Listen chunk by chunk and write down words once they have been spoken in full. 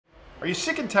Are you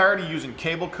sick and tired of using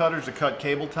cable cutters to cut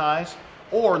cable ties?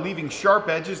 Or leaving sharp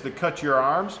edges that cut your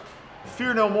arms?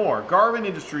 Fear no more. Garvin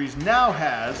Industries now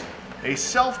has a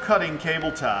self-cutting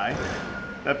cable tie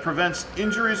that prevents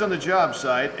injuries on the job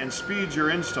site and speeds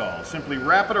your install. Simply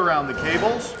wrap it around the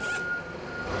cables,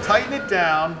 tighten it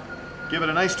down, give it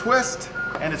a nice twist,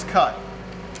 and it's cut.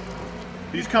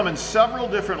 These come in several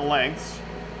different lengths,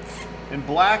 in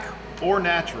black or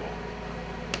natural.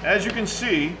 As you can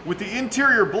see, with the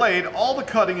interior blade, all the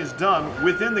cutting is done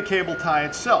within the cable tie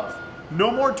itself. No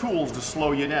more tools to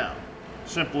slow you down.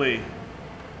 Simply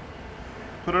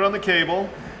put it on the cable,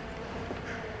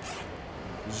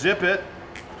 zip it,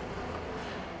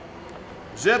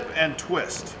 zip and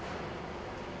twist.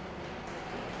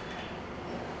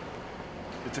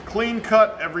 It's a clean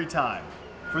cut every time.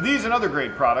 For these and other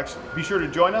great products, be sure to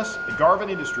join us at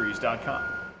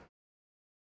garvinindustries.com.